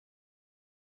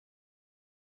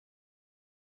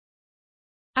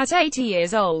At 80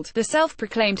 years old, the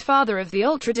self-proclaimed father of the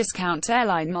ultra-discount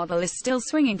airline model is still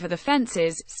swinging for the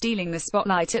fences, stealing the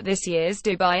spotlight at this year's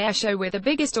Dubai Air Show with the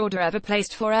biggest order ever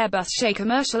placed for Airbus SHA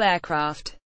commercial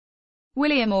aircraft.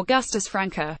 William Augustus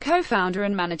Franke, co-founder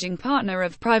and managing partner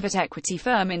of private equity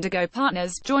firm Indigo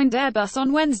Partners, joined Airbus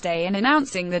on Wednesday in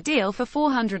announcing the deal for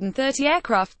 430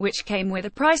 aircraft, which came with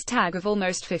a price tag of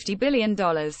almost $50 billion.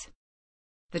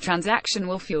 The transaction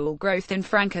will fuel growth in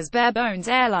Franke's bare-bones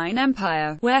airline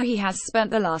empire, where he has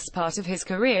spent the last part of his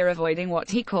career avoiding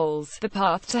what he calls the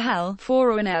path to hell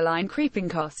for an airline creeping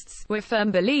costs. "We're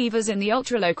firm believers in the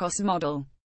ultra-low-cost model,"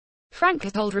 Franke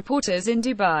told reporters in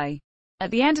Dubai.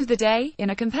 "At the end of the day, in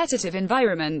a competitive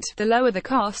environment, the lower the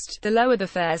cost, the lower the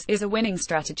fares, is a winning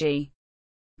strategy.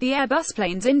 The Airbus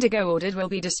planes Indigo ordered will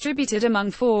be distributed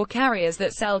among 4 carriers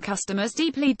that sell customers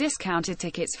deeply discounted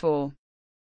tickets for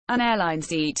an airline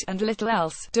seat, and little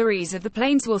else. Deliveries of the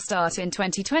planes will start in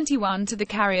 2021 to the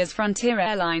carriers Frontier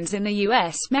Airlines in the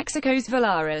US, Mexico's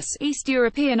Volaris, East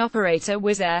European operator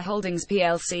Wizz Air Holdings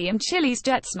plc and Chile's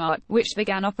JetSmart, which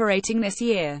began operating this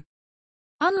year."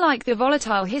 Unlike the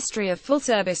volatile history of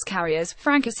full-service carriers,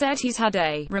 Franke said he's had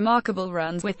a remarkable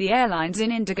run with the airlines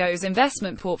in Indigo's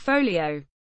investment portfolio.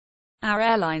 "Our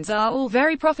airlines are all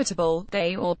very profitable,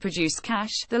 they all produce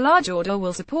cash. The large order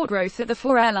will support growth at the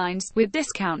 4 airlines, with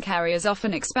discount carriers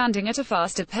often expanding at a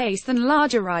faster pace than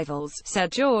larger rivals,"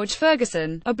 said George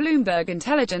Ferguson, a Bloomberg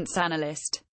intelligence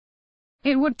analyst.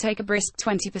 "It would take a brisk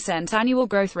 20% annual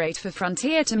growth rate for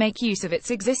Frontier to make use of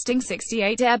its existing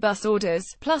 68 Airbus orders,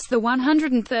 plus the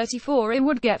 134 it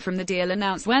would get from the deal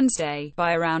announced Wednesday,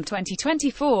 by around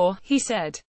 2024, he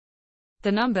said.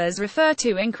 "The numbers refer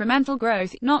to incremental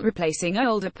growth, not replacing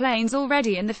older planes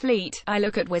already in the fleet. I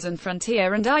look at Wizz and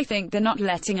Frontier and I think they're not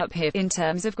letting up here in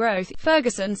terms of growth,"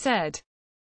 Ferguson said.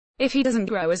 "If he doesn't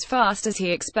grow as fast as he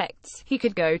expects, he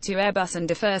could go to Airbus and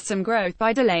defer some growth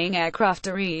by delaying aircraft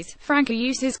deliveries." Franke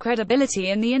used his credibility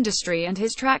in the industry and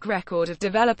his track record of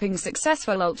developing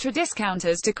successful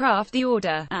ultra-discounters to craft the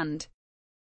order, and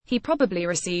he probably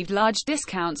received large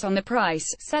discounts on the price,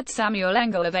 said Samuel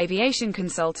Engel of aviation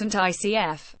consultant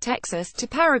ICF, Texas, to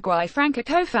Paraguay. Franke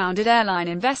co-founded airline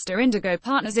investor Indigo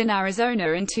Partners in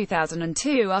Arizona in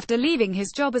 2002 after leaving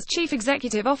his job as chief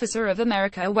executive officer of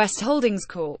America West Holdings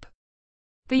Corp.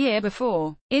 the year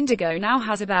before. Indigo now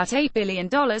has about $8 billion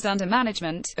under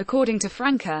management, according to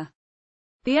Franke.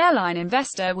 The airline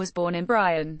investor was born in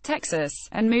Bryan, Texas,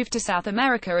 and moved to South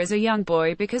America as a young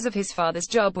boy because of his father's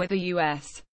job with the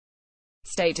U.S.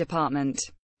 State Department.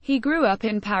 He grew up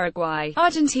in Paraguay,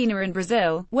 Argentina and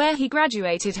Brazil, where he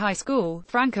graduated high school.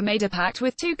 Franke made a pact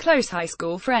with 2 close high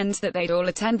school friends that they'd all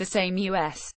attend the same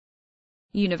U.S.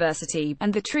 university,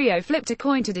 and the trio flipped a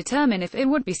coin to determine if it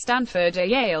would be Stanford or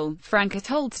Yale, Franke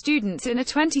told students in a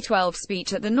 2012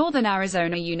 speech at the Northern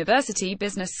Arizona University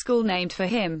Business School named for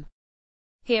him.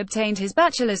 He obtained his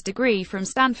bachelor's degree from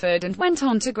Stanford and went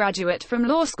on to graduate from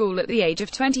law school at the age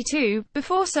of 22,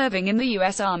 before serving in the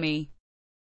U.S. Army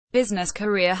business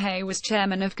career. Hay was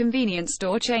chairman of convenience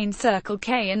store chain Circle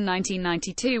K in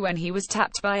 1992 when he was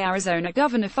tapped by Arizona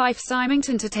Governor Fife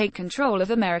Symington to take control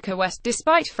of America West.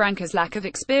 Despite Franke's lack of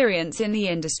experience in the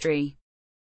industry,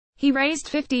 he raised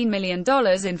 $15 million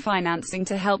in financing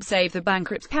to help save the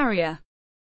bankrupt carrier.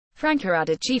 Franke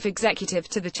added chief executive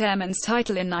to the chairman's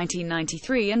title in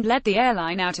 1993 and led the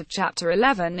airline out of Chapter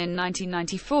 11 in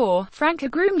 1994.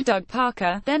 Franke groomed Doug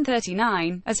Parker, then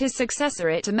 39, as his successor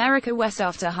at America West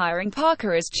after hiring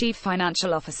Parker as chief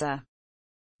financial officer.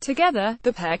 Together,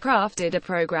 the pair crafted a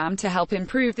program to help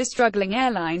improve the struggling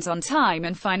airline's on-time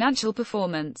and financial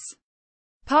performance.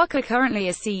 Parker currently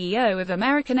is CEO of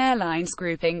American Airlines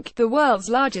Group Inc., the world's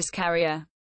largest carrier.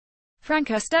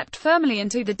 Franke stepped firmly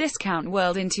into the discount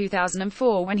world in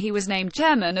 2004 when he was named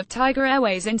chairman of Tiger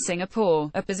Airways in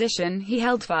Singapore, a position he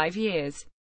held 5 years.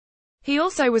 He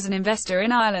also was an investor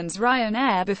in Ireland's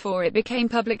Ryanair before it became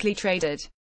publicly traded.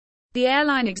 The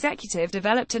airline executive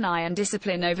developed an iron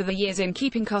discipline over the years in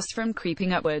keeping costs from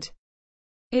creeping upward.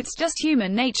 "It's just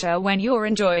human nature when you're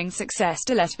enjoying success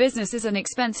to let businesses and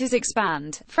expenses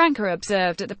expand," Franke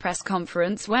observed at the press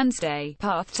conference Wednesday.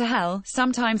 "Path to hell.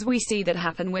 Sometimes we see that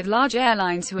happen with large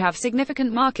airlines who have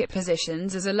significant market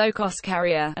positions as a low-cost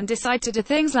carrier, and decide to do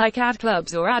things like add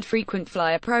clubs or add frequent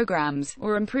flyer programs,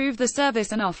 or improve the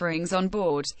service and offerings on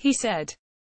board," he said.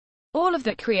 "All of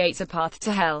that creates a path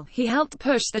to hell." He helped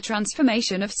push the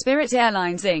transformation of Spirit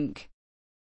Airlines Inc.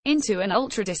 into an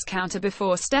ultra-discounter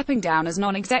before stepping down as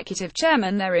non-executive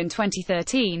chairman there in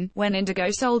 2013, when Indigo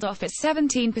sold off its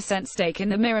 17% stake in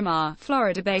the Miramar,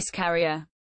 Florida-based carrier.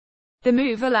 The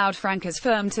move allowed Franke's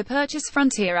firm to purchase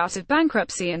Frontier out of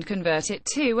bankruptcy and convert it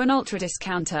to an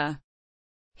ultra-discounter.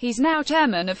 He's now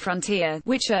chairman of Frontier,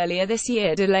 which earlier this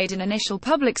year delayed an initial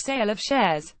public sale of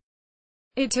shares.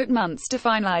 It took months to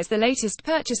finalize the latest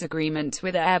purchase agreement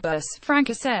with Airbus,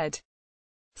 Franke said.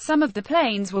 Some of the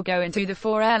planes will go into the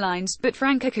 4 airlines, but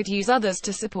Franke could use others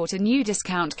to support a new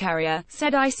discount carrier,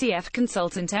 said ICF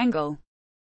consultant Engel.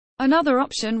 Another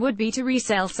option would be to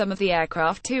resell some of the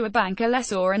aircraft to a banker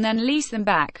lessor and then lease them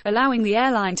back, allowing the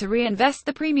airline to reinvest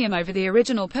the premium over the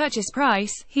original purchase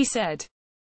price, he said.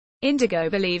 Indigo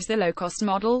believes the low-cost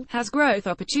model has growth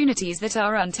opportunities that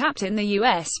are untapped in the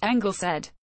US, Engel said.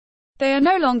 They are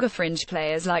no longer fringe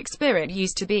players like Spirit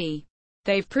used to be.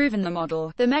 They've proven the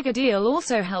model. The mega deal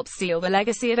also helps seal the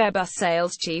legacy of Airbus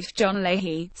sales chief John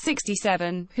Leahy,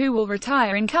 67, who will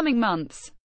retire in coming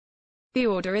months. The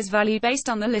order is valued based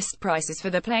on the list prices for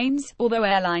the planes. Although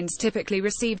airlines typically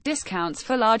receive discounts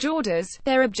for large orders,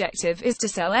 their objective is to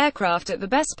sell aircraft at the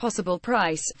best possible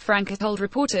price, Franke told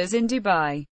reporters in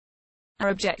Dubai. Our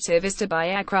objective is to buy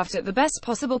aircraft at the best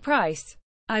possible price.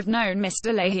 I've known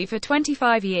Mr. Leahy for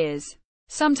 25 years.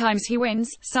 Sometimes he wins,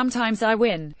 sometimes I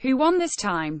win. Who won this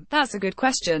time? That's a good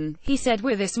question, he said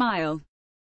with a smile.